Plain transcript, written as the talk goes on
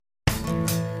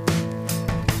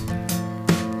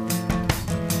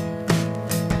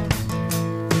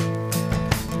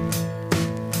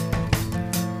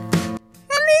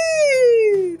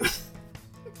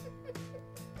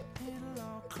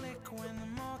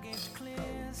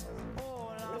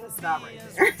stop right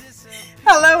there.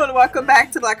 Hello and welcome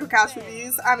back to Black Girl Couch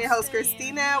Reviews. I'm your host,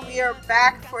 Christina. We are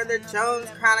back for the Jones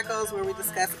Chronicles, where we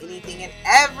discuss anything and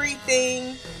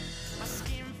everything.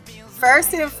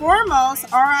 First and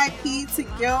foremost, R.I.P. to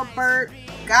Gilbert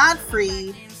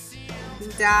Gottfried, who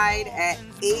died at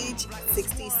age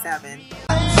 67.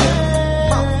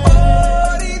 My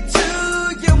body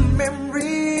to your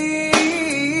memory.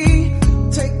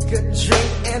 Take a drink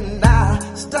and I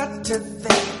start to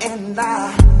think, and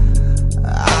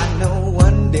I know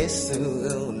one day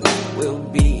soon we'll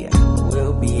be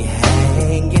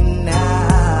hanging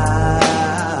out.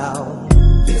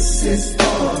 This is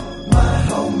for my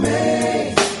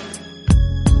homies.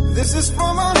 This is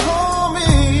for my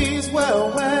homies.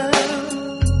 Well.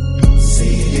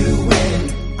 See you when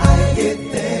I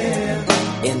get there.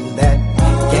 In that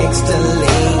gangsta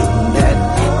lane,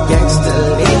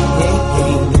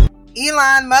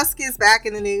 Elon Musk is back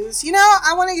in the news. You know,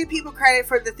 I want to give people credit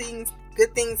for the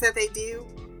good things that they do.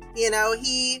 You know,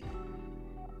 he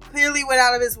clearly went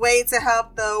out of his way to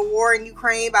help the war in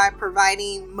Ukraine by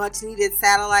providing much needed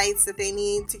satellites that they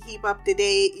need to keep up to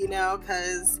date, you know,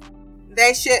 because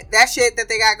that shit that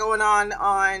they got going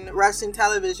on Russian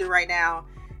television right now,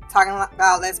 talking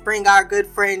about let's bring our good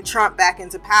friend Trump back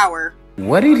into power.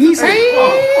 What did he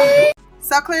say?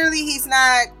 So clearly he's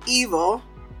not evil.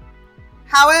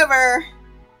 However,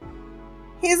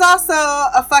 he's also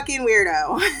a fucking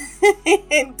weirdo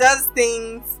and does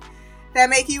things that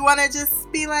make you want to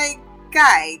just be like,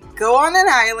 guy, go on an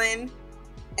island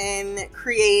and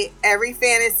create every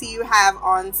fantasy you have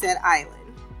on said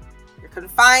island. You're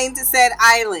confined to said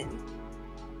island.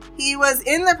 He was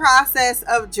in the process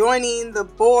of joining the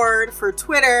board for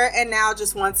Twitter and now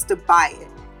just wants to buy it.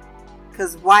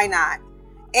 Because why not?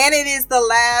 And it is the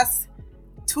last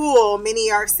tool, many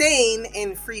are saying,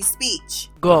 in free speech.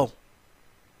 Go.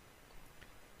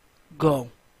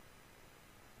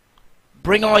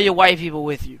 Bring all your white people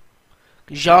with you.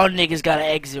 Because y'all niggas gotta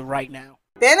exit right now.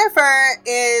 Bennifer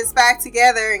is back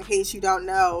together, in case you don't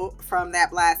know from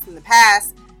that blast in the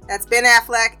past. That's Ben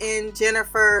Affleck and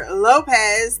Jennifer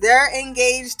Lopez. They're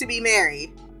engaged to be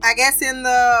married. I guess in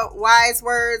the wise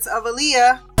words of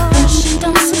Aaliyah,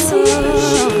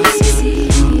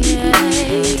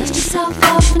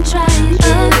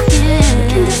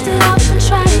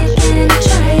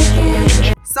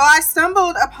 so I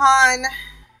stumbled upon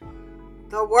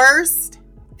the worst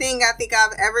thing I think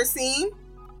I've ever seen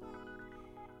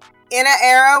in an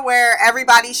era where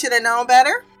everybody should have known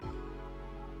better.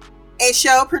 A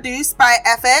show produced by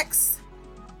FX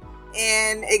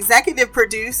and executive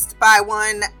produced by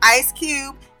one Ice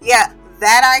Cube. Yeah,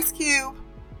 that Ice Cube.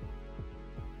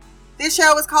 This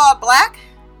show is called Black,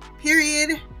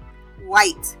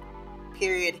 White,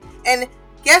 And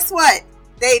guess what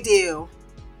they do?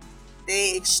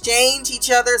 They exchange each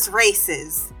other's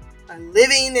races by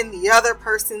living in the other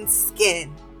person's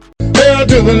skin. Hell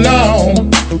to the no,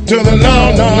 to the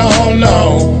no, no,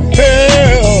 no.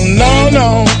 Hell no,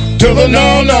 no, to the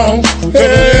no, no.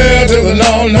 Hell to the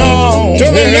no, no, to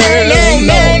the no, no,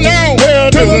 no, no. Hell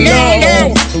to the no,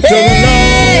 no, to the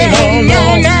no,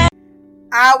 no, no.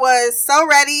 I was so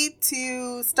ready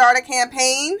to start a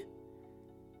campaign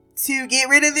to get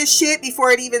rid of this shit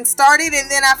before it even started, and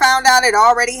then I found out it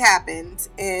already happened,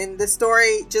 and the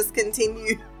story just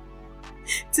continued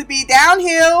to be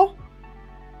downhill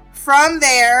from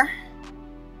there,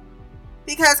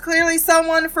 because clearly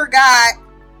someone forgot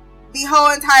the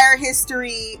whole entire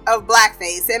history of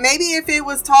blackface. And maybe if it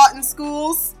was taught in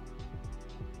schools,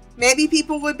 maybe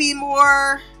people would be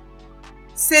more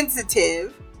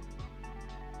sensitive.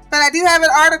 But I do have an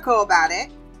article about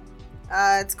it.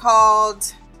 It's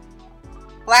called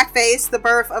Blackface, the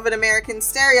Birth of an American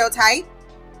Stereotype.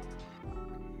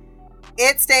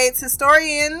 It states,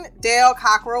 historian Dale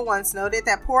Cockrell once noted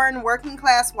that poor and working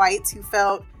class whites who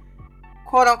felt,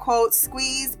 quote unquote,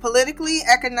 squeezed politically,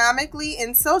 economically,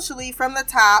 and socially from the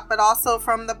top, but also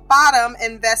from the bottom,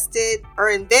 invented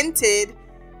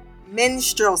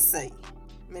minstrelsy,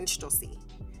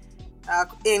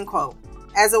 end quote,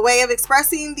 as a way of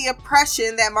expressing the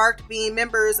oppression that marked being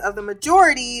members of the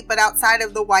majority, but outside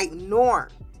of the white norm.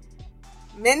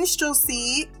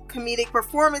 Minstrelsy, comedic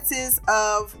performances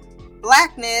of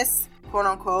blackness, quote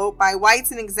unquote, by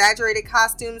whites in exaggerated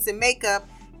costumes and makeup,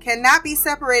 cannot be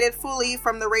separated fully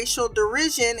from the racial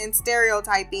derision and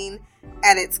stereotyping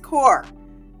at its core.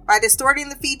 By distorting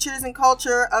the features and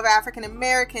culture of African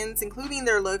Americans, including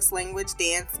their looks, language,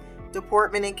 dance,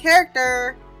 deportment, and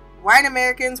character, white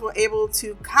Americans were able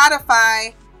to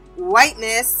codify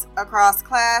whiteness across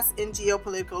class and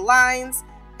geopolitical lines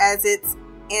as its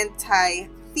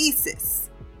antithesis.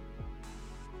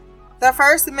 The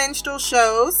first minstrel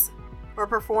shows were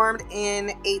performed in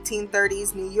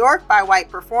 1830s New York by white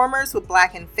performers with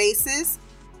blackened faces.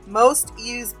 Most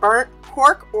used burnt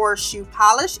cork or shoe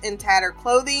polish in tattered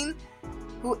clothing,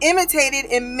 who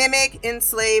imitated and mimicked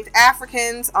enslaved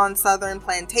Africans on southern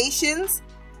plantations.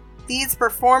 These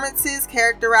performances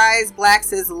characterized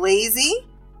blacks as lazy,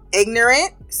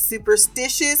 ignorant,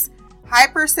 superstitious,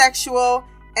 hypersexual,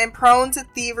 and prone to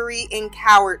thievery and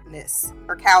cowardice.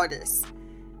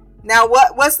 Now,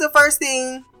 what's the first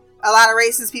thing a lot of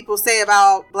racist people say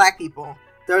about black people?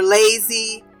 They're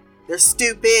lazy, they're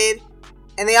stupid,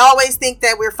 and they always think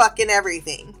that we're fucking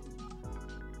everything.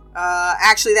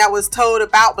 Actually, that was told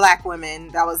about black women.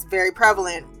 That was very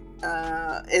prevalent,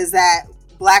 is that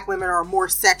black women are more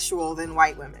sexual than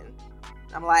white women.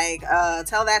 I'm like,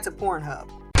 tell that to Pornhub.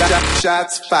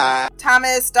 Shots fired.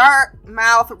 Thomas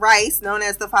Dartmouth Rice, known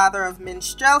as the father of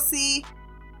minstrelsy,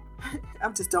 I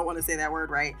just don't want to say that word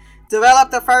right,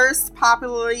 developed the first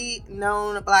popularly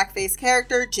known blackface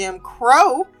character, Jim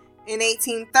Crow, in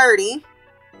 1830.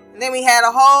 And then we had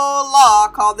a whole law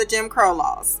called the Jim Crow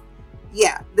laws.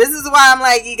 Yeah, this is why I'm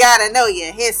like, you gotta know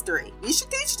your history. You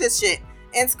should teach this shit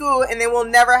in school, and then we'll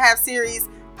never have series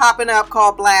popping up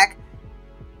called Black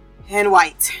and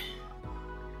White.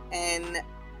 And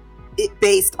it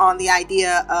based on the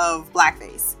idea of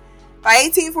blackface. By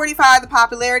 1845, the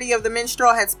popularity of the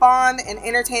minstrel had spawned an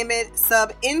entertainment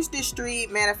sub-industry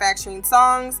manufacturing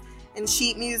songs and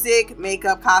sheet music,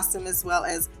 makeup, costume, as well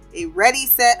as a ready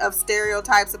set of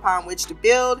stereotypes upon which to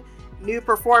build new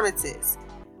performances.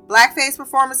 Blackface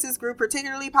performances grew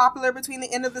particularly popular between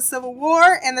the end of the Civil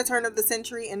War and the turn of the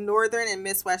century in northern and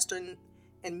Midwestern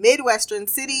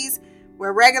cities,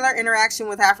 where regular interaction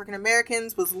with African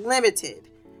Americans was limited.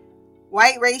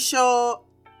 White racial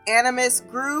animus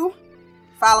grew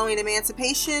following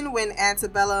emancipation, when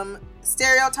antebellum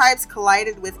stereotypes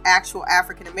collided with actual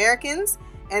African Americans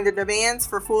and their demands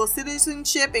for full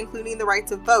citizenship, including the right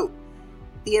to vote.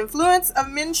 The influence of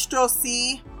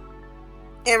minstrelsy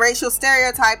and racial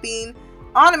stereotyping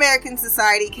on American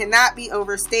society cannot be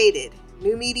overstated.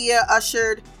 New media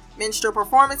ushered minstrel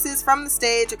performances from the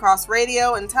stage across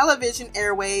radio and television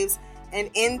airwaves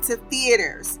and into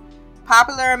theaters.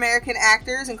 Popular American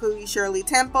actors, including Shirley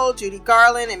Temple, Judy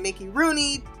Garland, and Mickey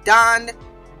Rooney, donned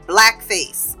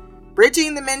blackface,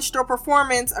 bridging the minstrel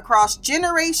performance across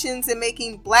generations and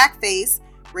making blackface,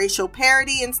 racial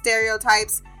parody, and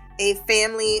stereotypes a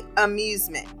family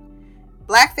amusement.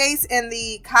 Blackface and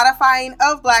the codifying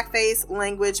of blackface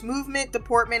language, movement,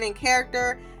 deportment, and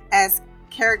character as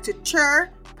caricature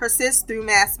persists through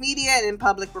mass media and in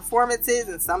public performances,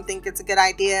 and some think it's a good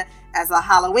idea as a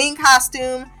Halloween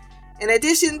costume. In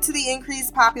addition to the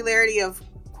increased popularity of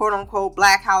quote-unquote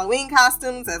black Halloween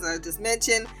costumes, as I just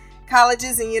mentioned,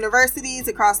 colleges and universities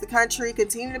across the country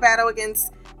continue to battle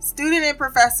against student and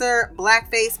professor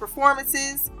blackface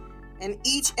performances. In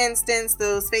each instance,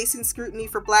 those facing scrutiny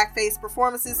for blackface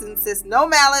performances insist no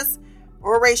malice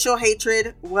or racial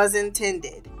hatred was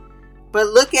intended. But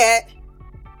look at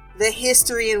the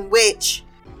history in which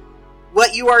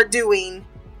what you are doing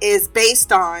is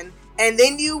based on, and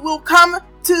then you will come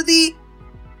to the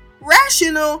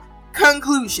rational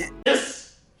conclusion.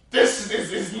 This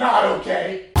is not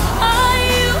okay. Are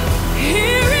you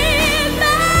hearing me?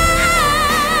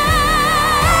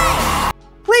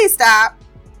 Please stop.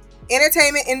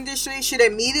 Entertainment industry should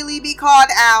immediately be called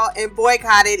out and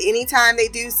boycotted anytime they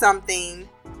do something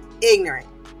ignorant.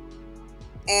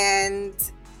 And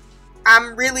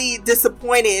I'm really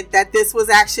disappointed that this was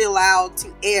actually allowed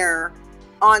to air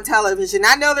on television.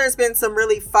 I know there's been some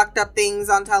really fucked up things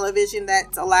on television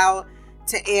that's allowed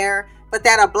to air, but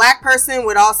that a black person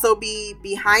would also be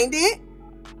behind it.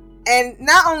 And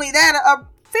not only that, a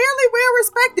fairly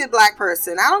well-respected black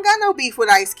person. I don't got no beef with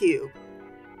Ice Cube.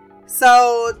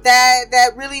 So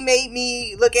that really made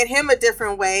me look at him a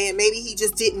different way, and maybe he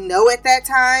just didn't know at that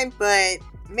time, but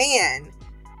man,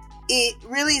 it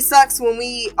really sucks when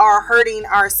we are hurting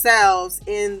ourselves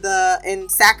in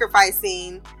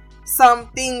sacrificing some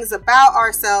things about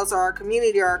ourselves or our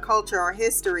community or our culture or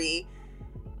history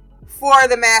for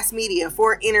the mass media,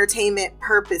 for entertainment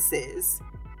purposes,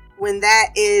 when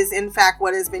that is in fact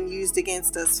what has been used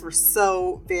against us for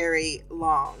so very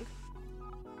long.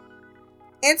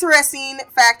 Interesting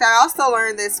fact I also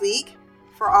learned this week,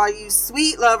 for all you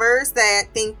sweet lovers that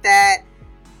think that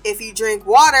if you drink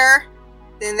water,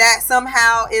 then that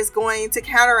somehow is going to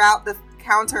counteract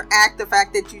the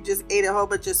fact that you just ate a whole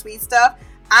bunch of sweet stuff.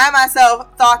 I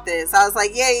myself thought this. I was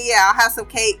like, yeah, I'll have some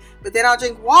cake, but then I'll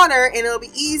drink water and it'll be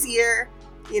easier,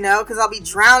 because I'll be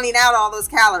drowning out all those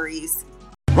calories.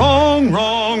 Wrong,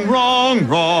 wrong, wrong,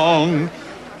 wrong.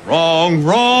 Wrong,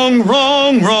 wrong,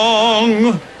 wrong,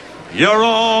 wrong. You're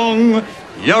wrong.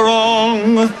 You're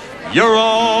wrong. You're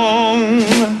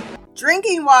wrong.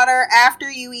 Drinking water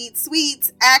after you eat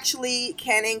sweets actually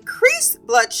can increase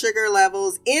blood sugar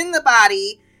levels in the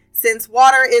body, since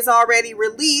water is already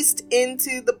released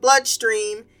into the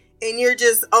bloodstream and you're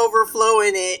just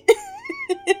overflowing it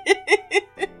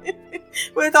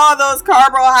with all those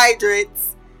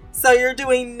carbohydrates. So you're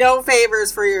doing no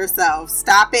favors for yourself.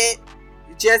 Stop it.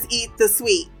 Just eat the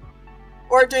sweet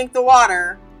or drink the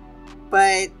water,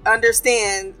 but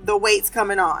understand the weight's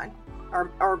coming on.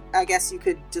 Or I guess you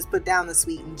could just put down the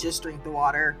sweet and just drink the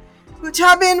water, which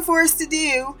I've been forced to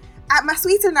do. My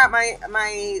sweets are not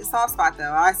my soft spot,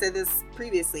 though. I said this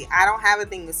previously. I don't have a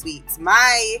thing with sweets.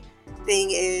 My thing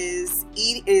is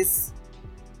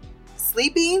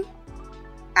sleeping.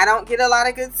 I don't get a lot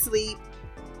of good sleep,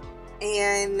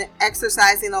 and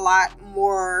exercising a lot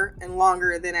more and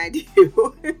longer than I do.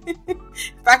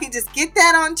 If I could just get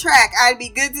that on track, I'd be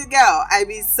good to go. I'd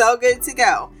be so good to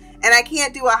go. And I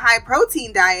can't do a high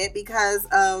protein diet because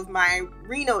of my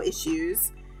renal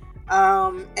issues.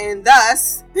 And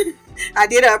thus, I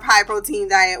did a high protein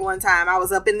diet one time. I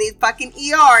was up in the fucking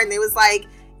ER and they was like,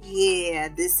 yeah,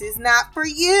 this is not for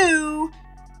you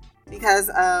because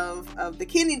of the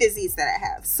kidney disease that I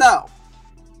have. So,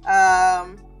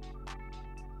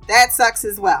 that sucks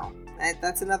as well.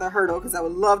 That's another hurdle because I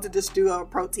would love to just do a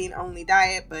protein only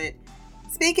diet. But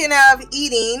speaking of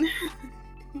eating,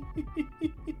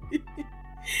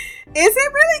 is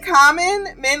it really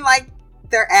common men like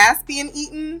their ass being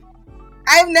eaten?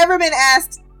 I've never been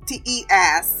asked to eat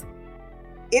ass.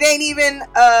 It ain't even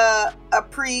a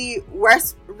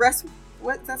what's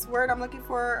that word I'm looking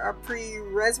for? A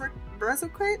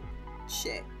prerequisite?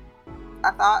 Shit.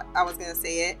 I thought I was gonna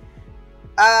say it.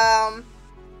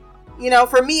 You know,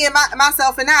 for me and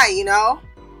myself and I, you know,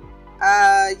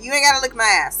 you ain't gotta lick my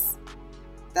ass.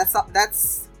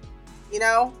 That's you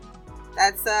know,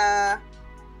 that's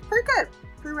pretty good.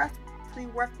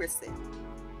 Prerequisite.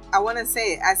 I want to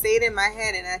say it. I say it in my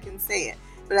head and I can say it.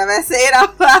 But if I say it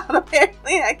out loud,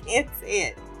 apparently I can't say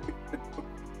it.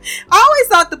 I always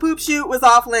thought the poop shoot was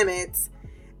off limits.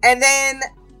 And then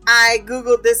I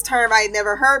Googled this term I had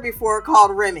never heard before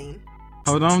called rimming.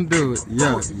 Oh, don't do it.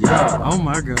 Yeah. Oh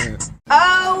my God.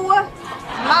 Oh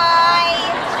my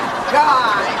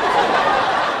God.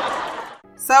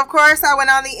 So, of course, I went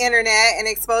on the internet and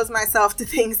exposed myself to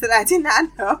things that I did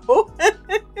not know,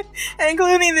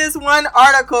 including this one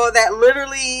article that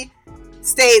literally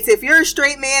states, if you're a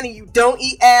straight man and you don't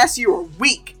eat ass, you are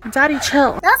weak. Daddy,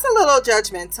 chill. That's a little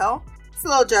judgmental. It's a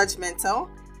little judgmental.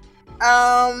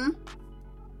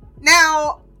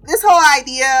 Now, this whole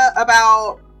idea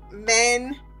about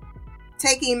men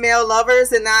taking male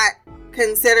lovers and not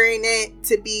considering it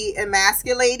to be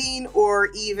emasculating, or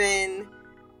even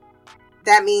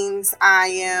that means I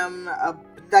am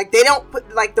like, they don't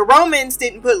put, like, the Romans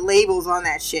didn't put labels on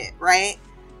that shit, right?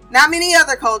 Not many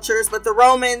other cultures, but the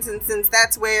Romans, and since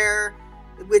that's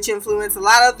which influenced a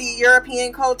lot of the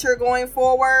European culture going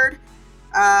forward,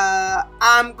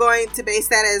 I'm going to base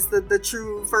that as the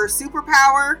true first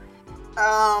superpower,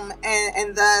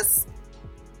 and thus,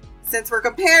 since we're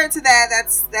compared to that,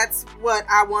 that's what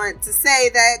I want to say,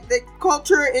 that the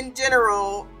culture in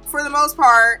general, for the most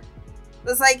part,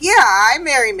 was like, yeah, I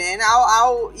marry men.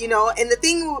 I'll, you know, and the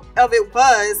thing of it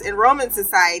was, in Roman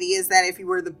society, is that if you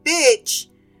were the bitch,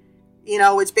 you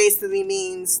know, which basically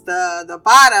means the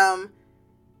bottom,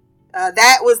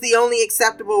 that was the only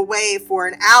acceptable way for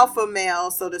an alpha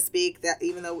male, so to speak, that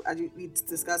even though we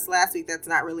discussed last week, that's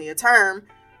not really a term.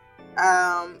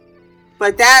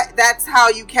 But that's how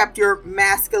you kept your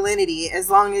masculinity, as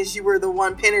long as you were the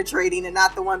one penetrating and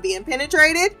not the one being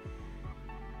penetrated.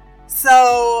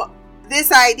 So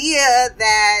this idea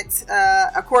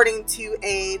that, according to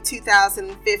a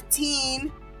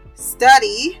 2015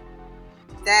 study,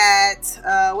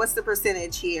 that, what's the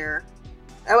percentage here?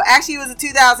 Oh, actually, it was a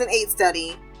 2008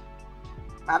 study.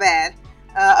 My bad.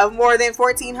 Of more than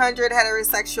 1,400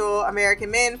 heterosexual American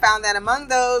men, found that among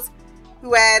those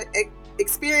who had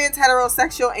experienced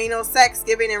heterosexual anal sex,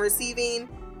 giving and receiving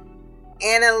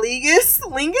analingus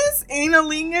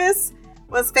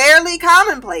was fairly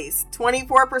commonplace.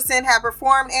 24% had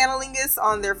performed analingus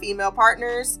on their female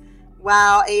partners,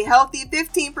 while a healthy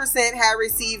 15% had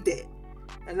received it.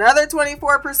 Another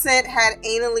 24% had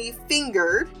anally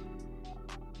fingered.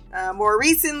 More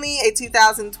recently, a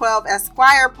 2012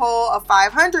 Esquire poll of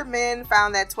 500 men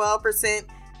found that 12%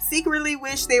 secretly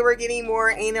wished they were getting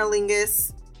more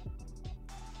analingus.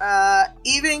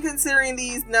 Even considering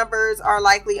these numbers are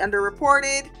likely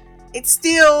underreported, it's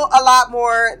still a lot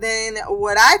more than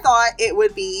what I thought it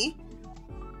would be.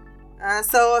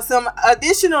 So some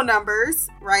additional numbers,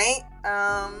 right?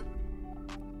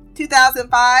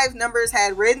 2005 numbers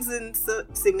had risen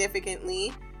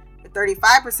significantly.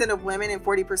 35% of women and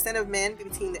 40% of men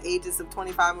between the ages of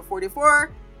 25 and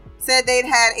 44 said they'd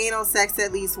had anal sex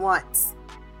at least once.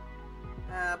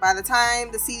 By the time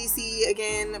the CDC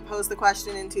again posed the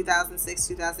question in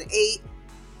 2006-2008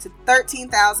 to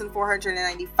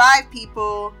 13,495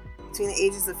 people between the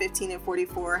ages of 15 and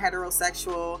 44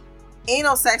 heterosexual,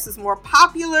 anal sex was more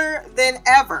popular than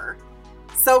ever.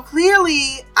 So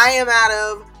clearly I am out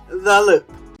of the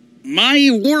loop. My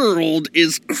world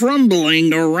is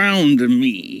crumbling around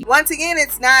me. Once again,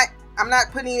 I'm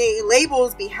not putting any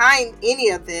labels behind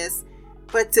any of this,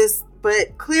 but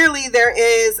clearly there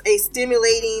is a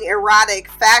stimulating erotic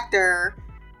factor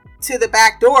to the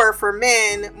back door for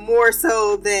men, more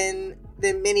so than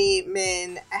many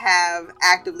men have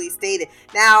actively stated.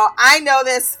 Now, I know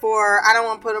this I don't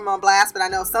want to put them on blast, but I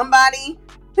know somebody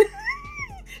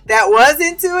that was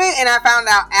into it, and I found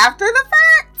out after the fact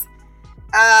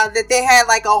that they had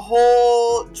like a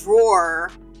whole drawer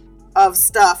of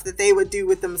stuff that they would do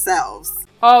with themselves.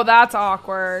 Oh, that's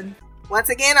awkward. Once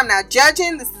again, I'm not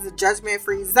judging. This is a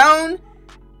judgment-free zone.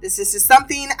 This is just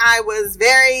something I was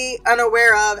very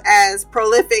unaware of as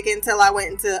prolific until I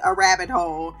went into a rabbit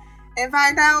hole and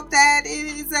find out that it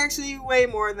is actually way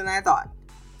more than I thought.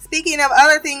 Speaking of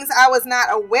other things I was not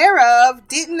aware of,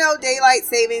 didn't know daylight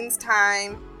savings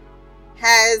time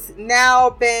has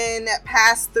now been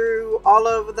passed through all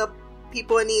of the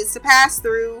people it needs to pass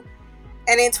through.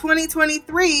 And in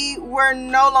 2023, we're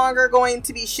no longer going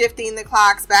to be shifting the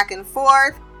clocks back and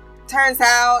forth. Turns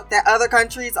out that other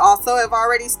countries also have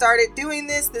already started doing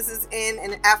this. This is in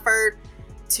an effort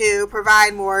to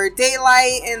provide more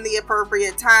daylight in the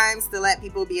appropriate times to let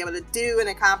people be able to do and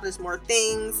accomplish more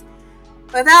things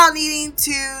without needing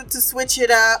to switch it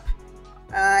up.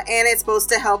 And it's supposed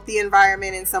to help the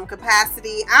environment in some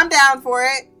capacity. I'm down for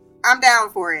it.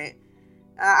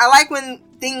 I like when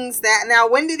things that... Now,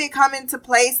 when did it come into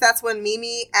place? That's when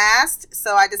Mimi asked.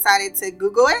 So I decided to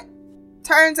Google it.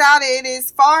 Turns out it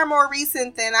is far more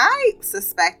recent than I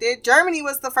suspected. Germany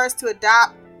was the first to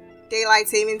adopt daylight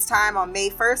savings time on May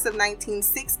 1st of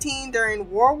 1916 during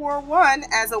World War I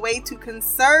as a way to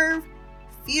conserve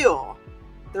fuel.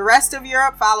 The rest of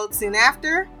Europe followed soon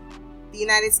after. The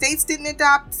United States didn't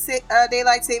adopt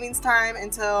daylight savings time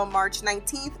until March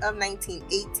 19th of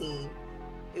 1918.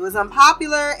 It was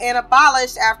unpopular and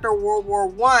abolished after World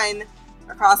War I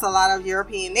across a lot of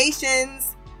European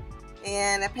nations.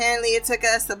 And apparently it took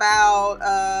us about,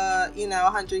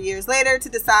 100 years later to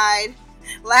decide.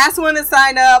 Last one to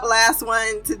sign up, last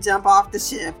one to jump off the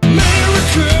ship.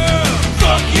 America,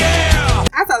 fuck yeah!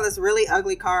 I saw this really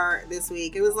ugly car this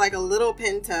week. It was like a little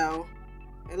Pinto.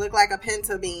 It looked like a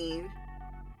pinto bean.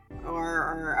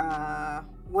 Or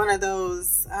one of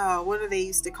those, what are they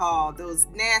used to call? Those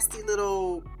nasty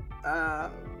little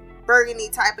burgundy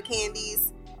type of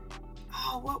candies.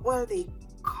 Oh, what were they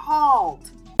called?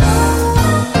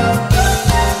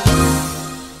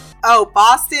 Oh,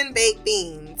 Boston baked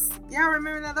beans. Y'all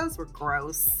remember that? Those were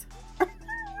gross.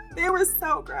 They were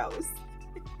so gross.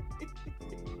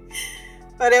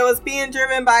 But it was being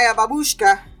driven by a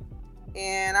babushka.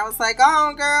 And I was like,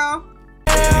 oh, girl.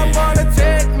 I'm gonna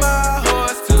take my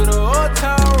horse to the old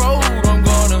town road. I'm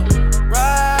gonna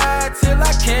ride till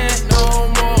I can't no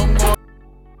more.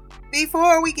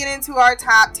 Before we get into our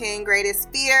top 10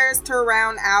 greatest fears to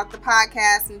round out the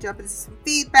podcast and jump into some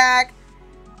feedback,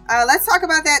 let's talk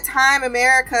about that time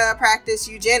America practiced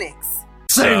eugenics.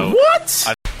 Say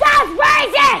what? That's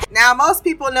racist! Now, most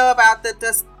people know about the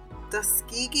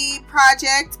Tuskegee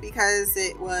Project because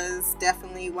it was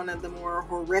definitely one of the more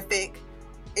horrific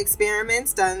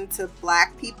experiments done to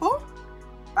black people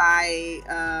by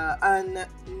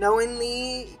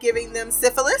unknowingly giving them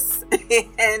syphilis.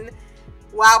 And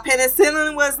while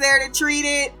penicillin was there to treat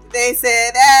it, they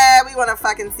said, we want to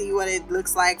fucking see what it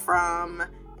looks like from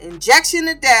injection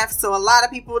to death. So a lot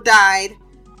of people died.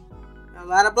 A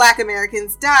lot of black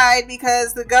Americans died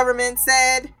because the government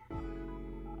said,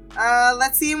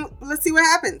 let's see what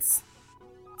happens.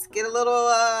 Let's get a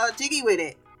little jiggy with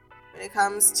it when it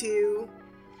comes to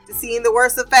seeing the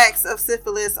worst effects of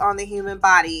syphilis on the human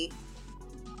body,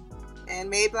 and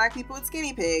made black people its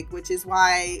guinea pig, which is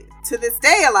why to this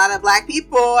day a lot of black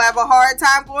people have a hard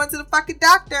time going to the fucking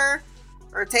doctor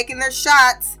or taking their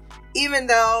shots, even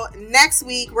though next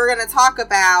week we're going to talk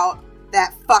about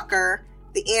that fucker,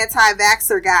 the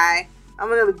anti-vaxxer guy. I'm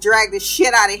going to drag the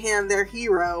shit out of him, their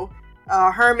hero,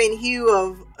 Herman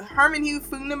Hugh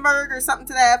Funenberg or something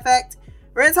to that effect.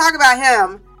 We're going to talk about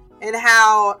him and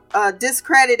how a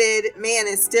discredited man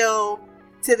is still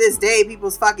to this day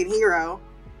people's fucking hero.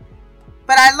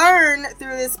 But I learned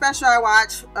through this special I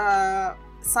watch,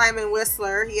 Simon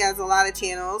Whistler, he has a lot of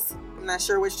channels. I'm not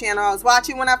sure which channel I was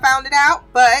watching when I found it out,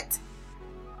 but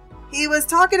he was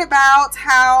talking about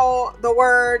how the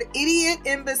word idiot,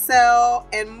 imbecile,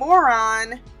 and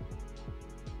moron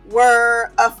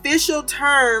were official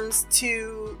terms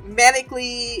to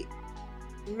medically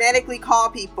call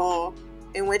people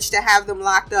in which to have them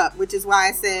locked up, which is why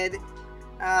I said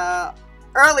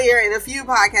earlier in a few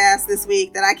podcasts this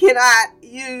week that I cannot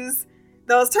use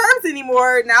those terms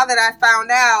anymore now that I found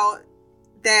out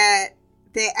that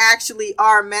they actually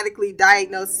are medically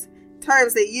diagnosed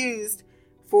terms they used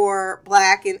for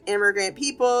Black and immigrant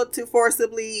people to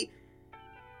forcibly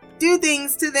do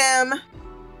things to them,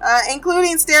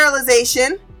 including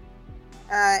sterilization.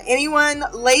 Anyone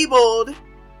labeled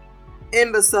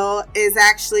imbecile is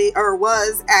actually, or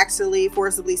was actually,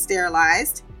 forcibly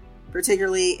sterilized,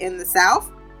 particularly in the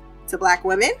South, to Black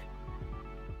women.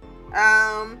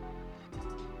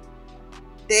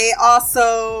 They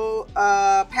also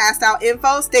passed out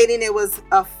info stating it was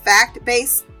a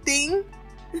fact-based thing,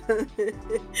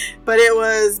 but it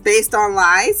was based on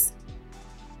lies,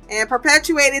 and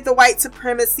perpetuated the white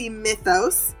supremacy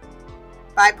mythos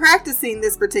by practicing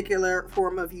this particular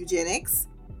form of eugenics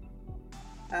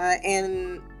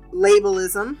and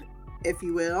labelism, if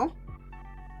you will.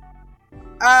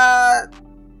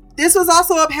 This was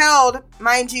also upheld,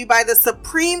 mind you, by the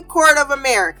Supreme Court of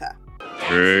America.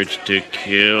 Urge to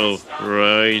kill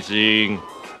rising.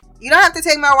 You don't have to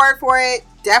take my word for it.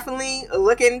 Definitely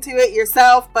look into it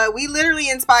yourself. But we literally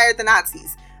inspired the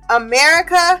Nazis.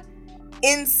 America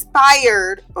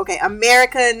inspired,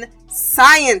 American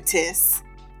scientists.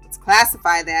 Let's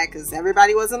classify that because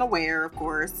everybody wasn't aware, of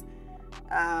course.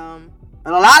 But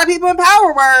a lot of people in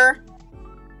power were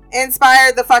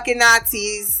inspired the fucking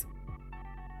Nazis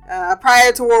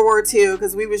prior to World War II,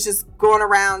 because we was just going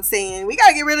around saying, we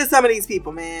gotta get rid of some of these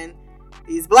people, man.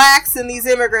 These blacks and these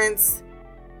immigrants.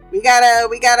 We gotta,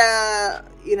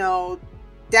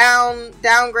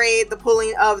 downgrade the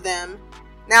pulling of them.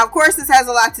 Now, of course, this has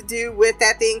a lot to do with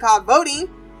that thing called voting.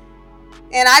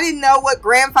 And I didn't know what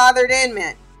grandfathered in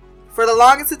meant. For the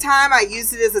longest of time, I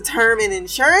used it as a term in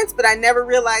insurance, but I never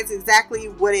realized exactly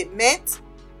what it meant.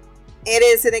 It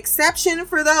is an exception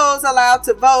for those allowed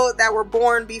to vote that were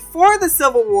born before the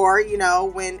Civil War,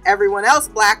 when everyone else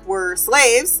Black were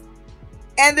slaves,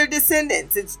 and their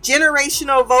descendants. It's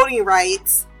generational voting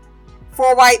rights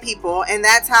for white people, and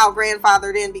that's how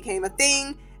grandfathered in became a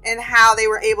thing, and how they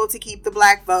were able to keep the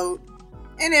Black vote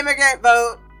and immigrant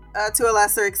vote to a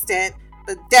lesser extent,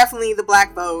 but definitely the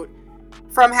Black vote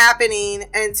from happening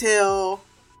until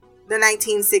the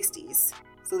 1960s.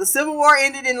 So the Civil War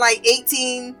ended in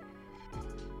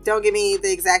don't give me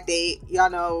the exact date. Y'all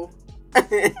know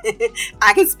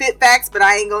I can spit facts, but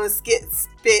I ain't going to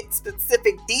spit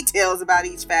specific details about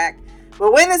each fact.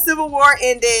 But when the Civil War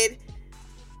ended,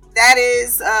 that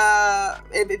is,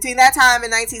 between that time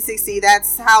and 1960,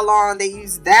 that's how long they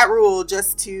used that rule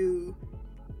just to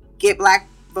get Black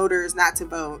voters not to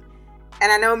vote.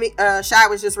 And I know Shai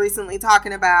was just recently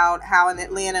talking about how in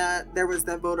Atlanta there was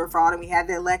the voter fraud and we had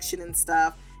the election and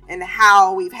stuff. And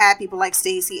how we've had people like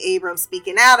Stacey Abrams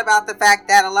speaking out about the fact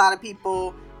that a lot of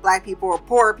people, Black people or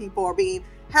poor people, are being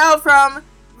held from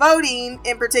voting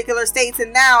in particular states.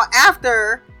 And now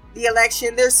after the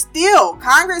election,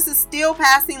 Congress is still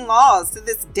passing laws to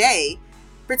this day,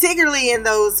 particularly in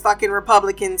those fucking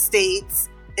Republican states,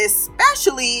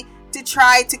 especially to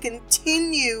try to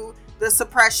continue the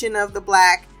suppression of the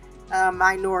Black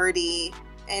minority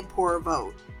and poor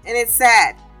vote. And it's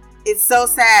sad. It's so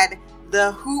sad.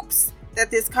 The hoops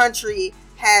that this country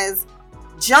has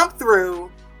jumped through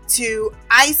to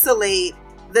isolate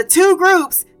the two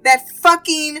groups that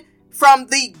fucking from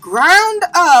the ground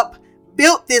up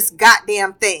built this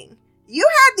goddamn thing. You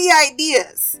had the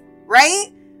ideas, right?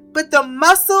 But the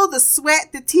muscle, the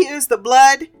sweat, the tears, the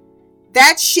blood,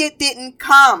 that shit didn't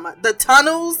come. The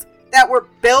tunnels that were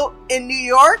built in New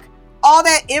York, all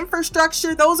that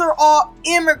infrastructure, those are all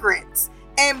immigrants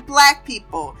and Black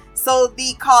people. So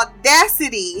the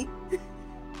caudacity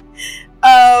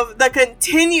of the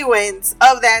continuance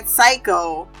of that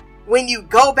cycle, when you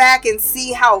go back and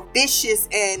see how vicious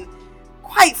and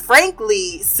quite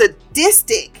frankly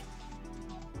sadistic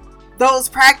those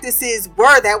practices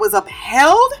were, that was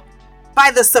upheld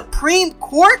by the Supreme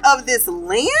Court of this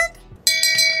land?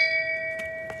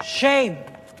 Shame.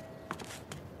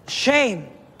 Shame.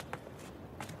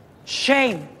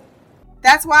 Shame.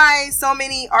 That's why so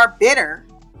many are bitter.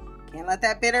 Can't let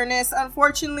that bitterness,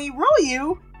 unfortunately, rule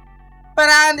you. But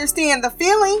I understand the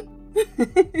feeling.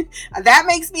 That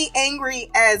makes me angry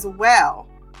as well.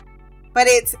 but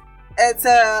it's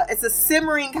a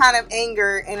simmering kind of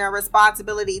anger and a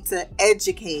responsibility to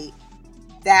educate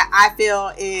that I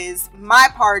feel is my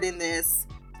part in this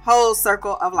whole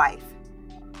circle of life.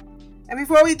 And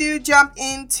before we do jump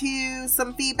into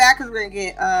some feedback, because we're going to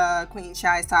get Queen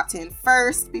Shy's top 10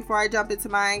 first before I jump into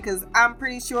mine, because I'm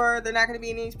pretty sure they're not going to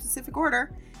be in any specific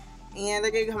order. And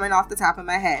they're going to be coming off the top of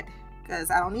my head, because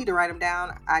I don't need to write them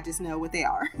down. I just know what they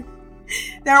are.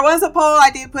 There was a poll I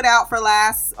did put out for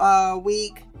last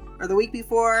week, or the week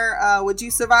before. Would you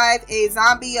survive a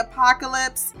zombie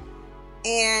apocalypse?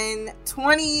 And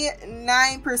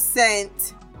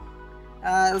 29%...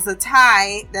 it was a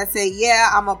tie that said, yeah,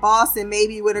 I'm a boss and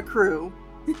maybe with a crew.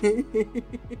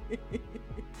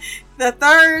 The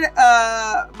third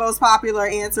most popular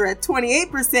answer at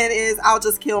 28% is, I'll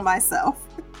just kill myself.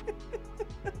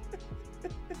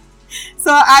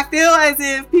 So I feel as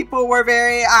if people were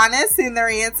very honest in their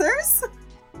answers.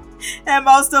 And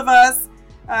most of us,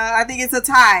 I think it's a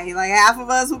tie. Like half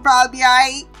of us would probably be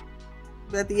alright.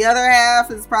 But the other half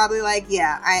is probably like,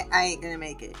 yeah, I ain't gonna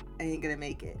make it. I ain't gonna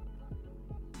make it.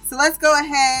 So let's go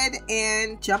ahead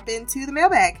and jump into the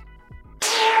mailbag.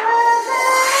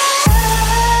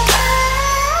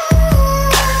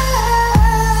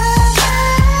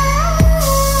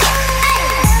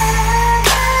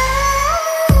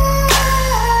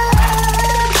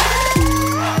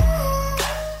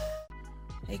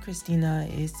 Hey Christina,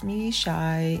 it's me,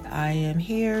 Shy. I am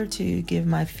here to give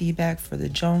my feedback for the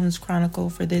Jones Chronicle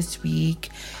for this week,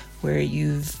 where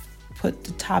you've put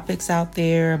the topics out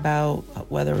there about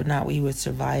whether or not we would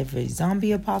survive a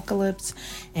zombie apocalypse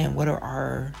and what are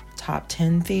our top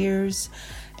 10 fears.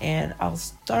 And I'll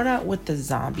start out with the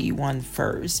zombie one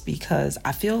first, because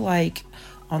I feel like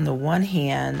on the one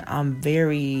hand, I've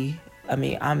been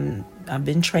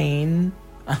trained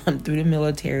through the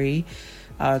military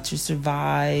to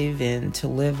survive and to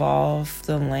live off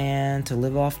the land, to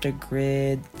live off the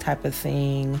grid type of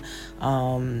thing.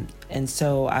 And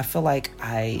so I feel like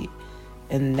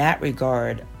in that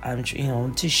regard, I'm,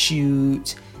 to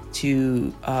shoot,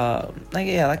 to,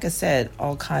 like I said,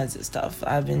 all kinds of stuff.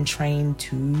 I've been trained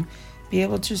to be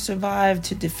able to survive,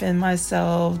 to defend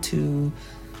myself, to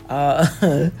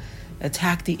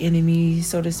attack the enemy,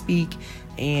 so to speak.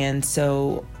 And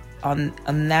so on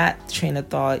that train of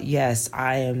thought, yes,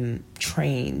 I am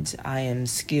trained, I am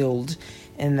skilled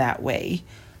in that way.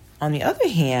 On the other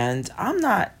hand, I'm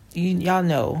not, y'all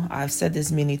know, I've said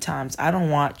this many times, I don't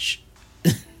watch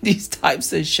these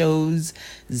types of shows,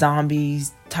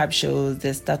 zombies type shows,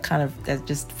 that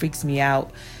just freaks me out,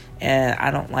 and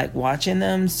I don't like watching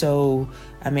them. So,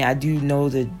 I do know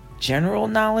the general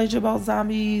knowledge about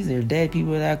zombies. They're dead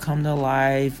people that come to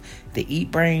life. They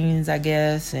eat brains, I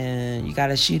guess, and you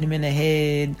gotta shoot them in the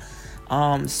head.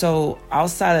 So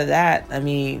outside of that,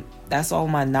 that's all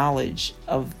my knowledge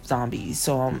of zombies.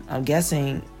 So I'm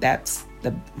guessing that's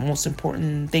the most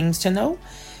important things to know.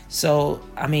 So,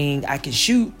 I can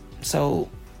shoot, so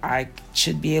I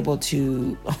should be able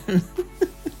to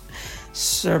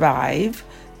survive.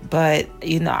 But,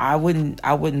 I wouldn't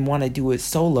want to do it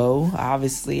solo.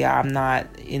 Obviously, I'm not,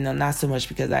 not so much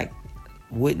because I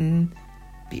wouldn't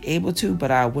be able to,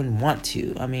 but I wouldn't want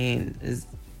to.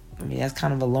 That's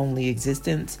kind of a lonely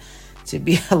existence, to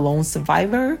be a lone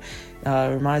survivor.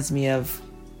 Reminds me of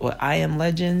I Am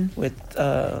Legend with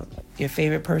your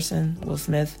favorite person, Will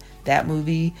Smith. That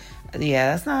movie,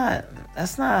 yeah,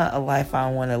 that's not a life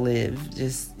I want to live.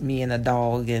 Just me and a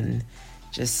dog, and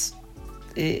I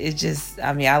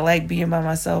like being by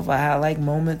myself. I like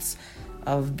moments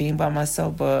of being by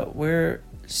myself, but we're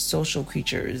social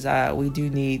creatures. We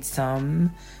do need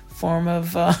some form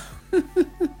of, at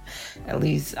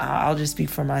least I'll just speak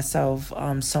for myself,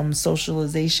 some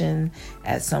socialization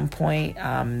at some point,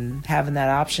 having that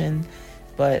option.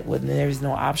 But when there's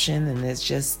no option and it's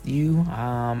just you,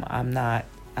 I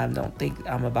don't think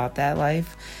I'm about that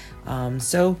life.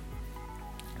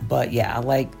 But yeah, I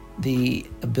like the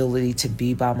ability to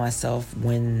be by myself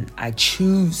when I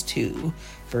choose to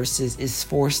versus is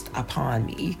forced upon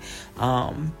me.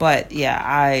 But yeah,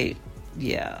 I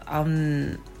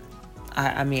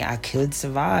could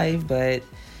survive, but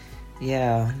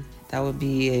yeah, that would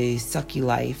be a sucky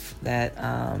life that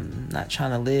I'm not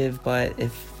trying to live. But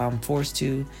if I'm forced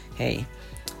to, hey,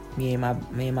 me and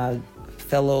my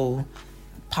fellow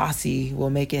posse will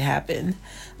make it happen.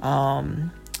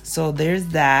 So there's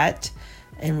that.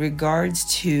 In regards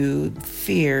to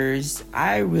fears,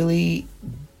 I really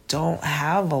don't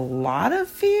have a lot of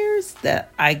fears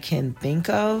that I can think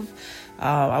of.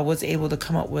 I was able to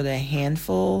come up with a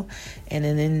handful, and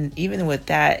then even with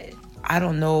that, I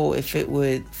don't know if it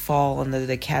would fall under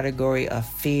the category of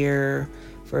fear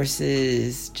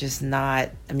versus just not.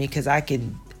 I mean, because I'll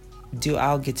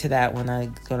get to that when I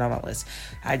go down my list.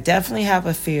 I definitely have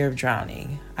a fear of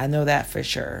drowning. I know that for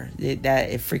sure.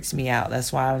 It freaks me out.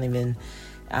 That's why I don't even,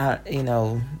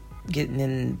 getting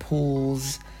in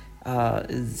pools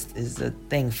is a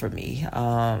thing for me.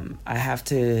 I have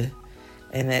to,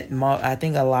 and I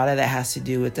think a lot of that has to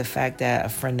do with the fact that a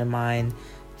friend of mine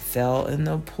fell in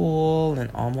the pool and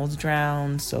almost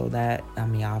drowned. So that, I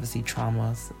mean, obviously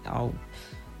trauma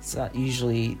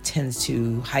usually tends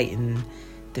to heighten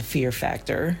the fear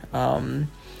factor.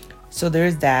 So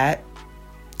there's that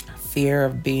fear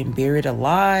of being buried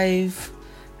alive.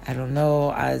 I don't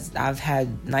know. I've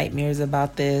had nightmares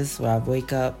about this where I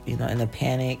wake up, in a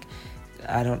panic.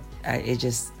 It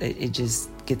just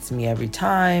gets me every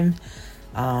time.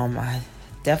 I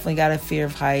definitely got a fear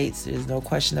of heights. There's no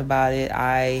question about it.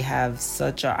 I have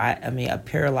such a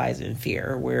paralyzing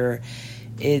fear where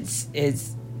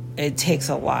it takes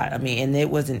a lot. I mean, and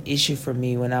it was an issue for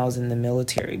me when I was in the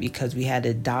military because we had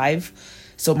to dive.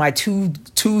 So my two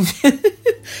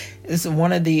is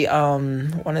one of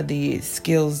the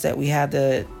skills that we had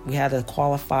to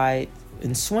qualify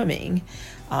in swimming.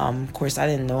 Of course, I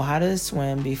didn't know how to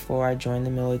swim before I joined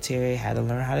the military. I had to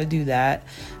learn how to do that.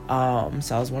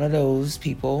 So I was one of those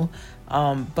people.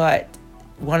 But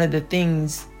one of the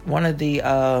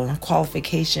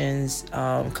qualifications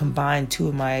combined two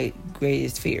of my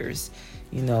greatest fears,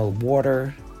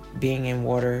 water, being in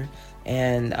water,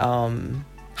 and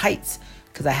heights,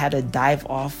 because I had to dive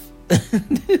off.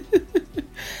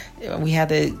 We had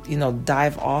to,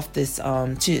 dive off this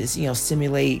to,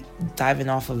 simulate diving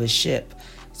off of a ship.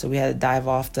 So we had to dive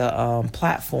off the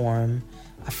platform.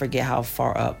 I forget how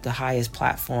far up, the highest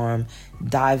platform,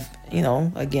 dive,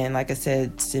 again, like I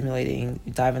said, simulating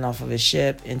diving off of a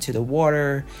ship into the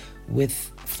water with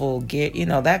full gear,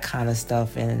 that kind of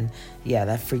stuff. And yeah,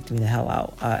 that freaked me the hell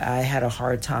out. I had a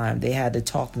hard time. They had to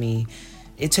talk me.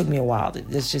 It took me a while.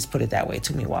 Let's just put it that way. It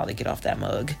took me a while to get off that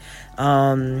mug.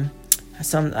 I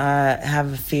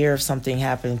have a fear of something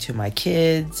happening to my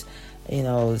kids. And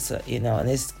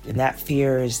that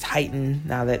fear is heightened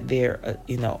now that they're,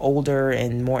 older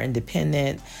and more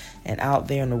independent and out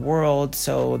there in the world.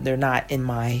 So they're not in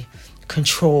my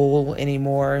control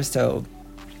anymore. So,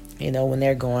 when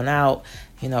they're going out,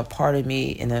 part of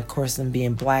me, and of course them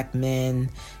being black men,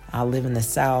 I live in the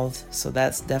South. So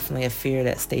that's definitely a fear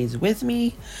that stays with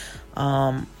me.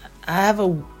 I have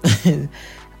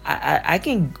I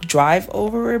can drive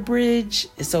over a bridge,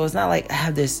 so it's not like I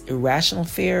have this irrational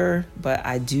fear, but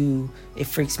it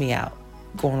freaks me out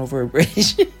going over a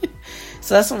bridge.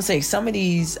 So that's what I'm saying. Some of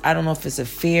these, I don't know if it's a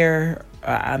fear.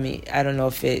 I don't know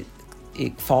if it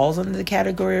falls under the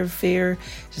category of fear.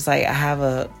 Just like I have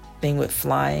a thing with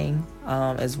flying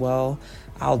as well.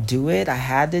 I'll do it. I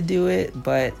had to do it,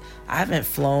 but I haven't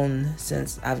flown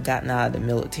since I've gotten out of the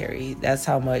military. That's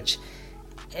how much,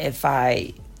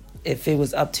 if it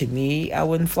was up to me, I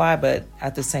wouldn't fly. But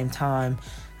at the same time,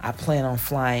 I plan on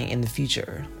flying in the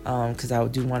future because I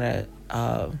do want to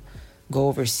go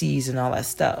overseas and all that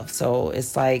stuff. So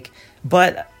it's like,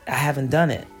 but I haven't done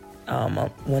it.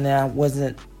 When I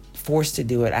wasn't forced to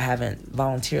do it, I haven't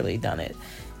voluntarily done it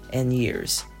in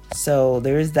years. So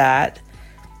there's that.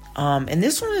 And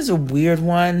this one is a weird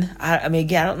one. I mean,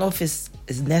 again, I don't know if it's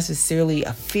necessarily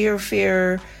a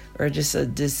fear or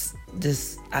just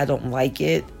this I don't like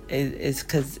it. It's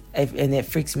because and it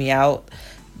freaks me out.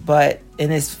 But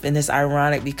it's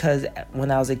ironic because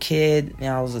when I was a kid,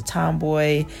 I was a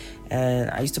tomboy, and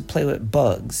I used to play with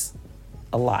bugs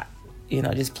a lot.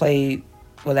 Just play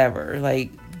whatever,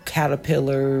 like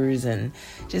caterpillars and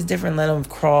just different, let them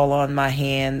crawl on my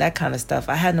hand, that kind of stuff.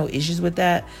 I had no issues with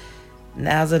that.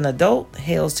 Now as an adult,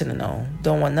 hails to the no.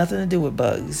 Don't want nothing to do with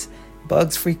bugs.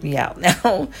 Bugs freak me out now.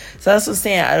 So that's what I'm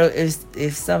saying.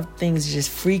 If some things just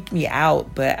freak me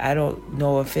out, but I don't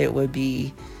know if it would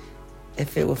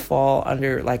fall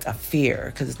under like a fear,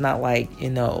 because it's not like,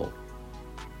 it's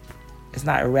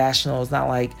not irrational. It's not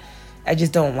like, I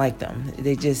just don't like them.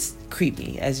 They just creep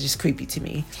me. It's just creepy to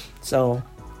me. So,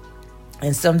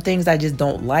 and some things I just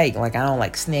don't like. Like, I don't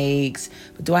like snakes.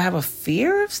 But do I have a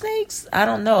fear of snakes? I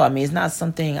don't know. I mean, it's not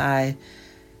something I've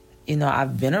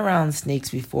been around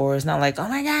snakes before. It's not like, oh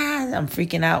my God, I'm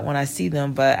freaking out when I see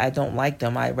them, but I don't like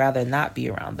them. I'd rather not be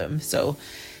around them. So,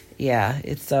 yeah,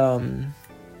 it's, I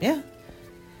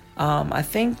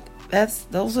think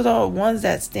those are the ones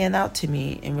that stand out to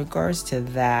me in regards to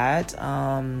that.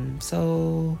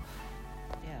 So,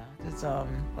 yeah, it's,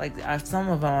 some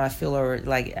of them I feel are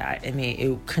like, I mean,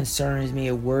 it concerns me,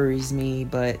 it worries me,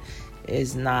 but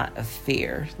it's not a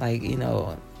fear. Like,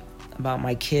 about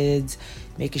my kids,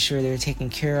 making sure they're taken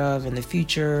care of in the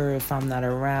future. If I'm not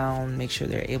around, make sure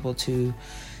they're able to,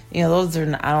 those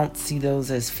are, I don't see those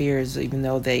as fears, even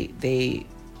though they're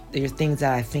things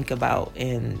that I think about,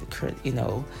 and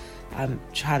I'm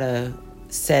try to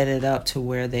set it up to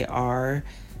where they are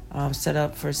set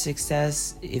up for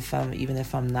success even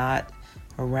if I'm not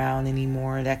around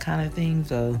anymore, that kind of thing.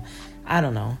 So I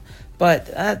don't know,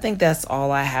 but I think that's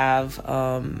all I have.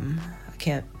 I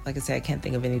can't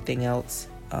think of anything else.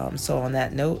 So on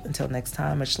that note, until next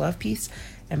time, much love, peace,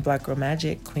 and Black Girl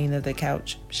Magic, Queen of the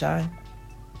Couch, Shy.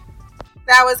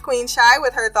 That was Queen Shy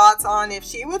with her thoughts on if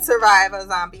she would survive a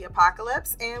zombie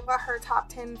apocalypse and what her top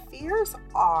 10 fears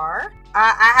are.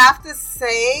 I have to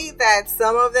say that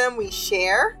some of them we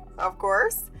share, of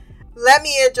course. Let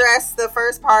me address the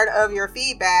first part of your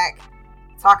feedback,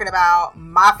 talking about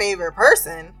my favorite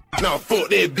person. Now fuck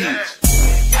that bitch.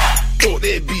 Fuck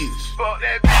that bitch. Fuck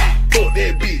that bitch. Fuck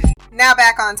that bitch. Now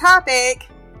back on topic.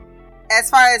 As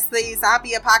far as the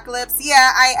zombie apocalypse,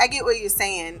 yeah, I get what you're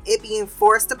saying. It being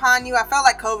forced upon you. I felt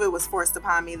like COVID was forced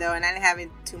upon me, though, and I didn't have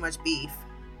too much beef.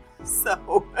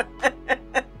 So, but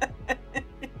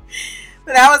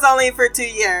that was only for 2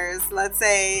 years. Let's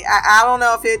say, I don't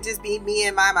know if it'd just be me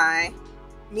and my mind.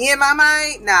 Me and my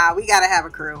mind? Nah, we gotta have a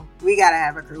crew. We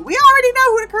already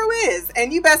know who the crew is.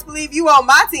 And you best believe you on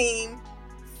my team,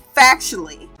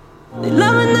 factually. They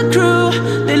loving the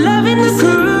crew. They loving the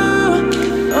crew.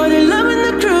 Oh, they loving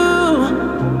the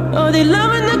crew. Oh, they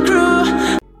loving the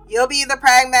crew. You'll be the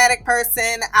pragmatic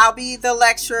person. I'll be the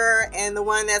lecturer and the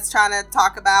one that's trying to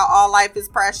talk about all life is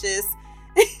precious,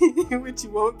 which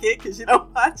you won't get because you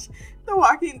don't watch The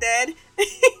Walking Dead.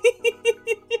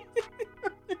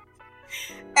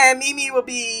 And Mimi will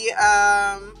be,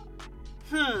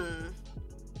 who would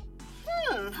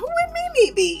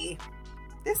Mimi be?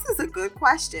 This is a good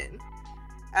question.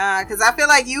 Because I feel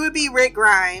like you would be Rick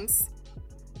Grimes.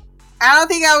 I don't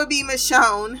think I would be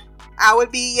Michonne. I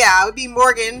would be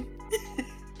Morgan.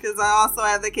 Because I also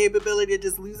have the capability of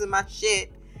just losing my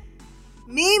shit.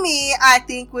 Mimi, I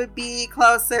think, would be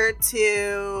closer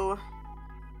to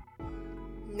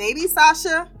maybe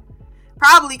Sasha.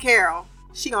 Probably Carol.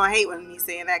 She gonna hate when me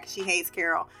saying that because she hates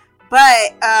Carol.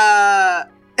 But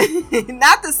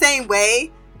not the same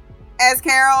way as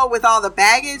Carol with all the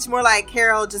baggage. More like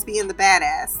Carol just being the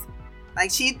badass. Like,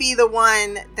 she'd be the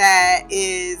one that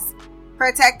is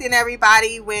protecting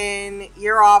everybody when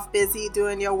you're off busy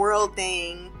doing your world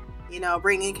thing,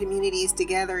 bringing communities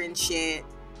together and shit.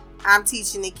 I'm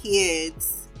teaching the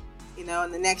kids,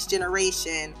 and the next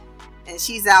generation, and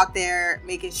she's out there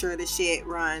making sure the shit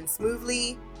runs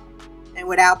smoothly and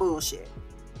without bullshit.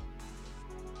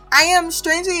 I am,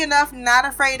 strangely enough, not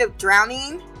afraid of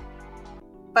drowning,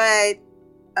 but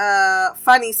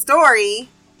funny story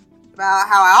about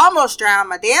how I almost drowned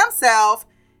my damn self.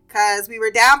 Because we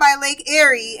were down by Lake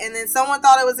Erie, and then someone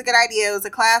thought it was a good idea. It was a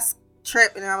class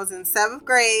trip, and I was in 7th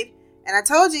grade. And I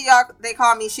told you, y'all, they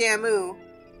called me Shamu.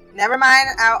 Never mind,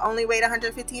 I only weighed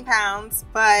 115 pounds.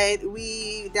 But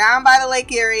we down by the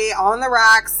Lake Erie on the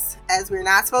rocks, as we're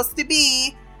not supposed to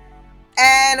be.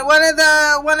 And one of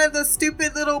the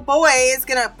stupid little boys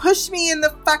gonna push me in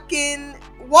the fucking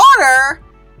water.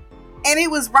 And it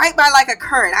was right by like a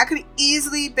current. I could have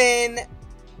easily been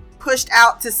pushed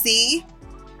out to sea.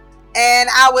 And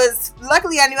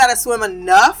luckily I knew how to swim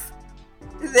enough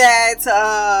that,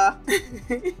 I don't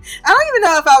even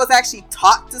know if I was actually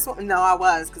taught to swim. No, I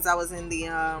was, because I was in the,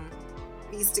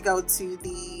 used to go to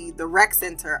the rec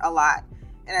center a lot.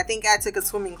 And I think I took a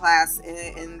swimming class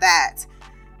in that.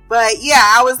 But yeah,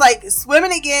 I was like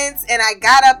swimming against, and I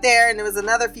got up there and there was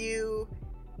another few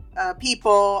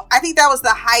people. I think that was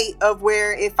the height of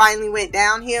where it finally went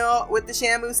downhill with the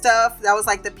Shamu stuff. That was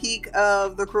like the peak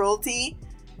of the cruelty.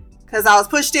 Because I was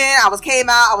pushed in, came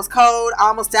out, I was cold, I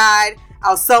almost died, I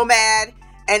was so mad.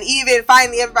 And even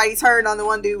finally everybody turned on the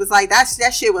one dude, was like,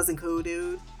 that shit wasn't cool,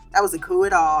 dude. That wasn't cool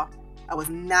at all. I was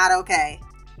not okay.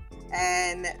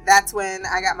 And that's when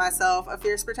I got myself a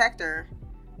fierce protector.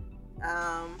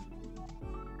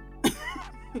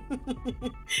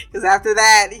 Because after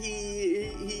that,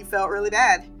 he felt really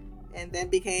bad. And then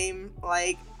became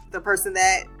like the person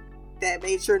that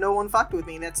made sure no one fucked with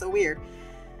me. That's so weird.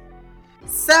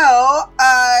 So,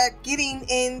 getting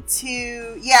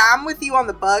into, I'm with you on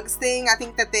the bugs thing. I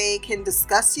think that they can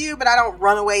disgust you, but I don't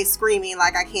run away screaming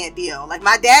like I can't deal. Like,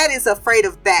 my dad is afraid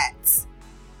of bats.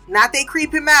 Not they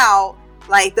creep him out.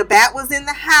 Like, the bat was in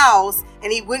the house,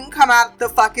 and he wouldn't come out the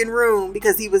fucking room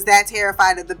because he was that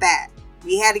terrified of the bat.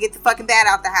 We had to get the fucking bat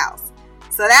out the house.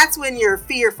 So that's when you're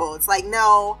fearful. It's like,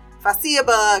 no, if I see a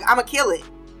bug, I'm gonna kill it.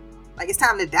 Like, it's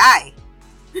time to die.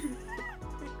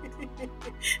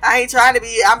 I ain't trying to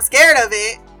be, I'm scared of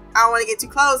it. I don't want to get too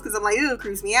close because I'm like, ooh, it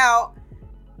creeps me out.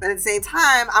 But at the same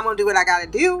time, I'm going to do what I got to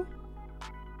do.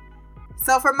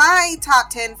 So for my top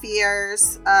 10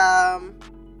 fears,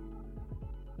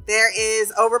 there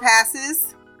is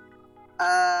overpasses,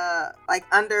 like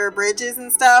under bridges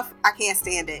and stuff. I can't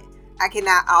stand it.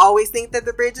 I always think that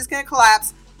the bridge is going to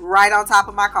collapse right on top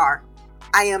of my car.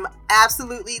 I am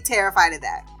absolutely terrified of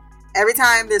that. Every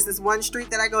time there's this one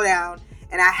street that I go down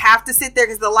and I have to sit there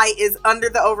because the light is under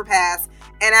the overpass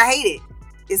and I hate it.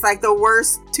 It's like the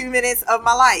worst 2 minutes of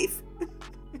my life.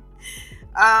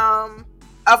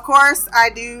 Of course, I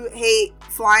do hate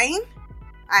flying.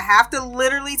 I have to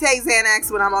literally take Xanax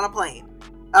when I'm on a plane.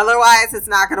 Otherwise, it's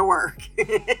not going to work.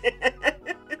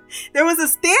 There was a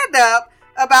stand-up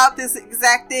about this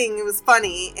exact thing. It was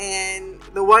funny, and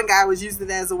the one guy was using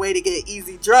it as a way to get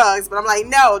easy drugs, but I'm like,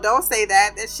 no, don't say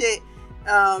that. That shit,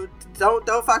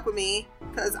 don't fuck with me,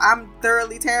 because I'm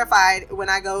thoroughly terrified when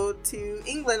I go to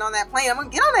England on that plane. I'm gonna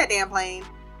get on that damn plane.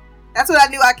 That's what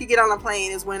I knew I could get on a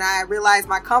plane, is when I realized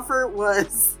my comfort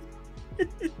was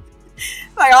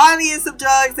like, all I need is some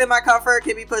drugs and my comfort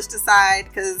can be pushed aside.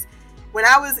 Because when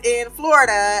I was in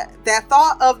Florida, that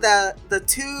thought of the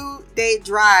 2-day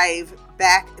drive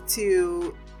back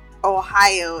to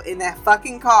Ohio in that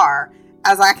fucking car, I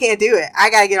was like, I can't do it. I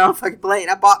gotta get on a fucking plane.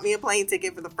 I bought me a plane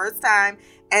ticket for the first time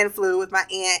and flew with my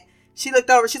aunt. She looked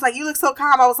over. She's like, you look so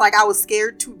calm. I was like, I was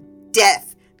scared to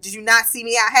death. Did you not see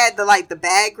me? I had the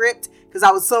bag gripped because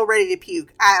I was so ready to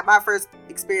puke. My first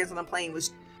experience on a plane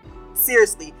was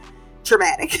seriously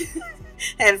traumatic.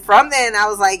 And from then I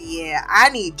was like, yeah, I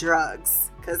need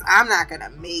drugs because I'm not gonna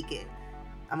make it.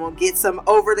 I'm gonna get some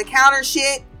over-the-counter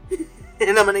shit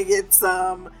and I'm gonna get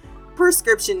some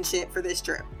prescription shit for this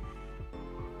trip.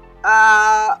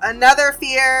 Another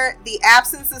fear, the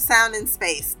absence of sound in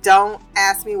space. Don't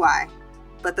ask me why,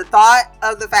 but the thought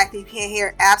of the fact that you can't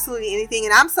hear absolutely anything,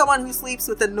 and I'm someone who sleeps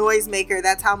with a noisemaker,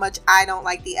 that's how much I don't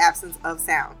like the absence of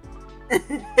sound.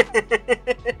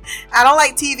 I don't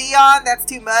like TV on, that's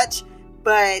too much,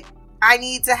 but I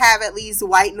need to have at least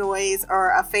white noise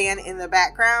or a fan in the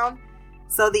background.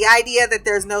 So the idea that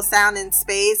there's no sound in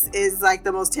space is like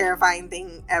the most terrifying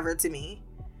thing ever to me.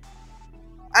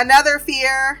 Another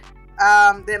fear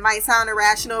that might sound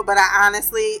irrational, but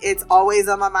it's always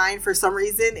on my mind for some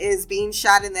reason, is being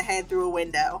shot in the head through a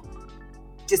window.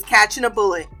 Just catching a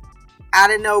bullet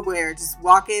out of nowhere, just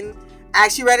walking. I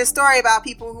actually read a story about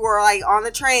people who are like on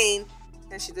the train.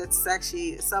 That's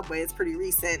actually a subway. It's pretty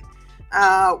recent.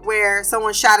 Where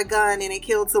someone shot a gun and it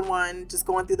killed someone just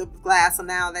going through the glass. So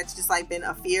now that's just like been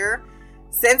a fear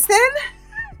since then.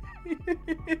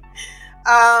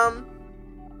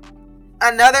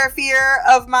 Another fear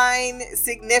of mine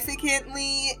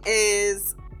significantly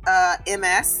is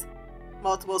MS,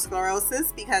 multiple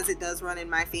sclerosis, because it does run in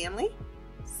my family.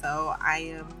 So I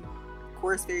am, of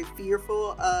course, very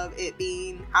fearful of it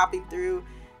hopping through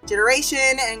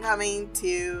generation and coming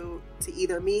to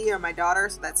either me or my daughter.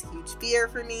 So that's a huge fear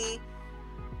for me.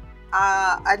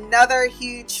 Another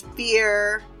huge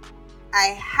fear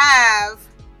I have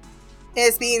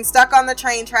is being stuck on the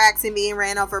train tracks and being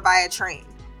ran over by a train.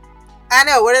 I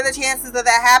know, what are the chances of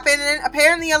that happening?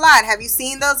 Apparently a lot. Have you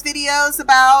seen those videos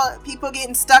about people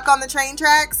getting stuck on the train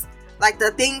tracks? Like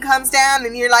the thing comes down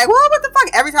and you're like, whoa, what the fuck?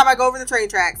 Every time I go over the train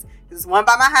tracks, there's one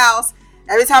by my house.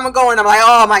 Every time I'm going, I'm like,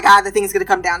 oh my God, the thing's going to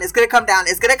come down. It's going to come down.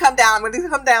 It's going to come down. I'm going to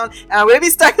come down. And I'm going to be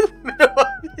stuck in the middle of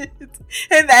it.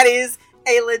 And that is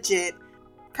a legit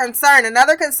concern.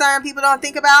 Another concern people don't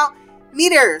think about,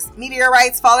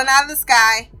 meteorites falling out of the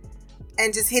sky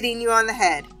and just hitting you on the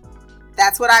head.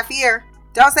 That's what I fear.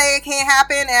 Don't say it can't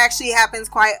happen. It actually happens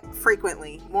quite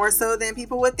frequently. More so than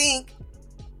people would think.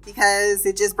 Because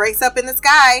it just breaks up in the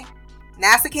sky.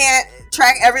 NASA can't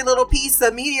track every little piece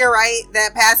of meteorite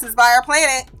that passes by our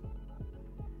planet.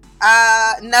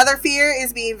 Another fear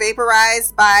is being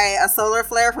vaporized by a solar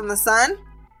flare from the sun.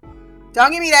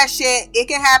 Don't give me that shit. It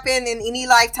can happen in any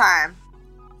lifetime.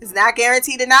 It's not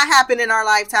guaranteed to not happen in our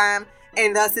lifetime.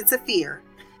 And thus it's a fear.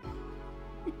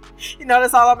 You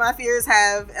notice all of my fears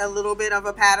have a little bit of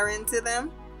a pattern to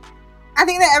them. I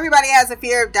think that everybody has a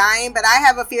fear of dying, but I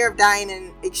have a fear of dying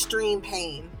in extreme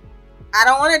pain. I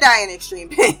don't want to die in extreme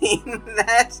pain.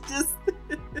 That's just,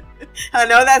 I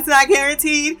know that's not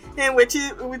guaranteed, and which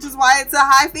is why it's a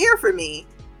high fear for me.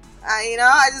 I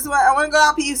want to go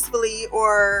out peacefully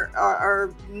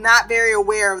or not very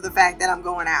aware of the fact that I'm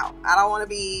going out. I don't want to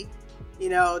be,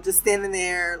 just standing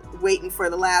there waiting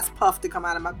for the last puff to come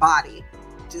out of my body.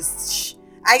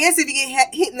 I guess if you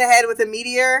get hit in the head with a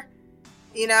meteor,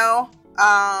 that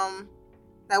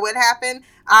would happen.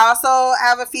 I also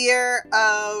have a fear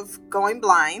of going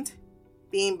blind.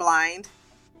 being blind.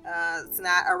 It's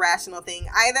not a rational thing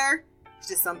either. It's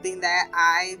just something that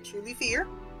I truly fear.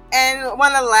 And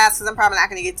one of the last, because I'm probably not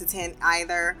going to get to 10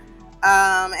 either.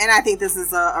 And I think this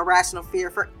is a rational fear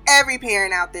for every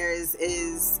parent out there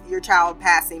is your child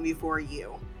passing before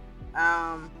you.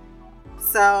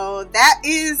 So that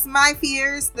is my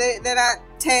fears that I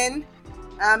 10.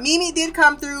 Mimi did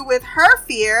come through with her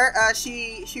fear.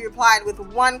 She replied with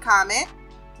one comment.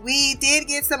 We did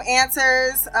get some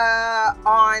answers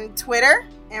on Twitter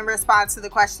in response to the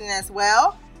question as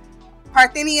well.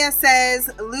 Parthenia says,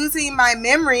 losing my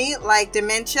memory like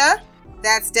dementia.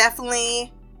 That's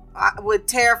definitely would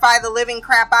terrify the living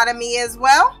crap out of me as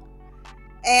well.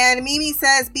 And Mimi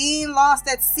says, being lost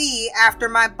at sea after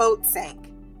my boat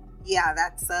sank. Yeah,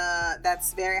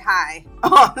 that's very high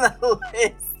on the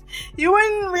list. You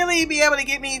wouldn't really be able to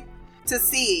get me to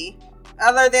sea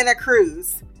other than a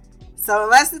cruise. So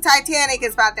unless the Titanic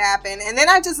is about to happen. And then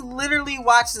I just literally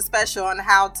watched a special on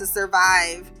how to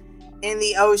survive in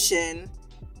the ocean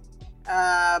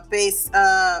based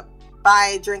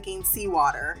by drinking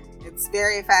seawater. It's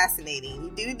very fascinating.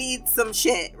 You do need some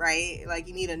shit, right? Like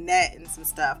you need a net and some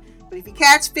stuff. But if you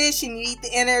catch fish and you eat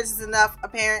the innards enough,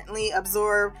 apparently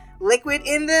absorb liquid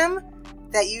in them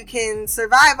that you can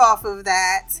survive off of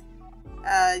that.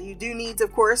 You do need,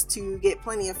 of course, to get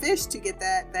plenty of fish to get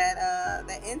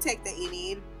that intake that you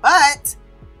need. But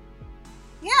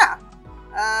yeah,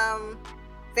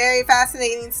 very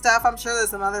fascinating stuff. I'm sure there's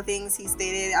some other things he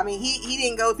stated. I mean, he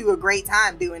didn't go through a great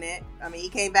time doing it. I mean, he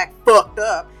came back fucked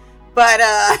up. But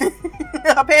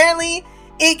apparently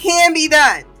it can be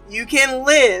done. You can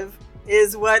live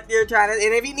is what you're trying to.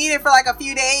 And if you need it for like a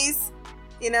few days,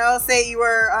 you know, say you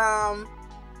were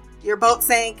your boat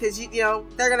sank, because you know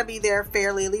they're gonna be there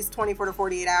fairly at least 24 to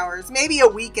 48 hours, maybe a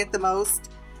week at the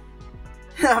most.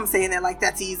 I'm saying it like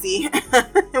that's easy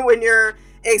when you're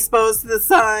exposed to the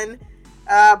sun.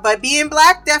 But being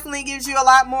black definitely gives you a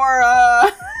lot more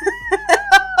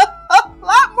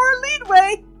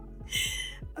leeway.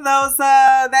 Those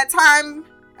that time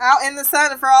out in the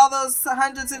sun for all those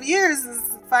hundreds of years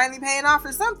is finally paying off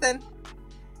for something.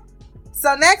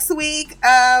 So next week,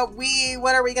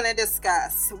 what are we going to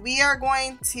discuss? We are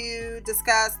going to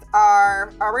discuss we're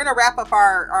going to wrap up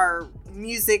our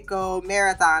musical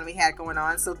marathon we had going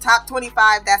on. So top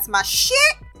 25, that's my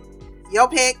shit. Your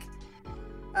pick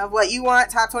of what you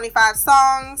want, top 25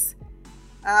 songs.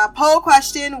 Poll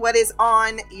question, what is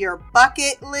on your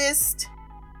bucket list?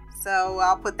 So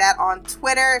I'll put that on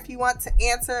Twitter if you want to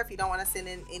answer, if you don't want to send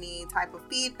in any type of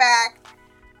feedback.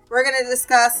 We're going to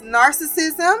discuss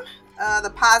narcissism,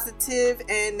 the positive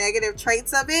and negative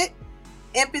traits of it,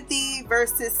 empathy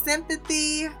versus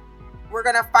sympathy. We're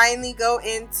going to finally go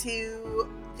into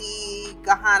the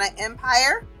Gahana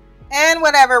Empire and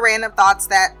whatever random thoughts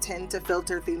that tend to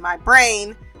filter through my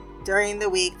brain during the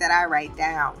week that I write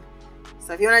down.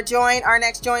 So if you want to join our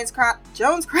next Jones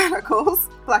Chronicles,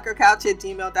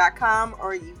 blackercouch@gmail.com,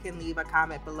 or you can leave a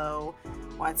comment below.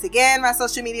 Once again, my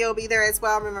social media will be there as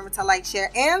well. Remember to like, share,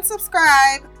 and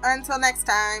subscribe. Until next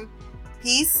time,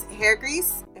 peace, hair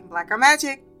grease, and blacker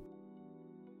magic.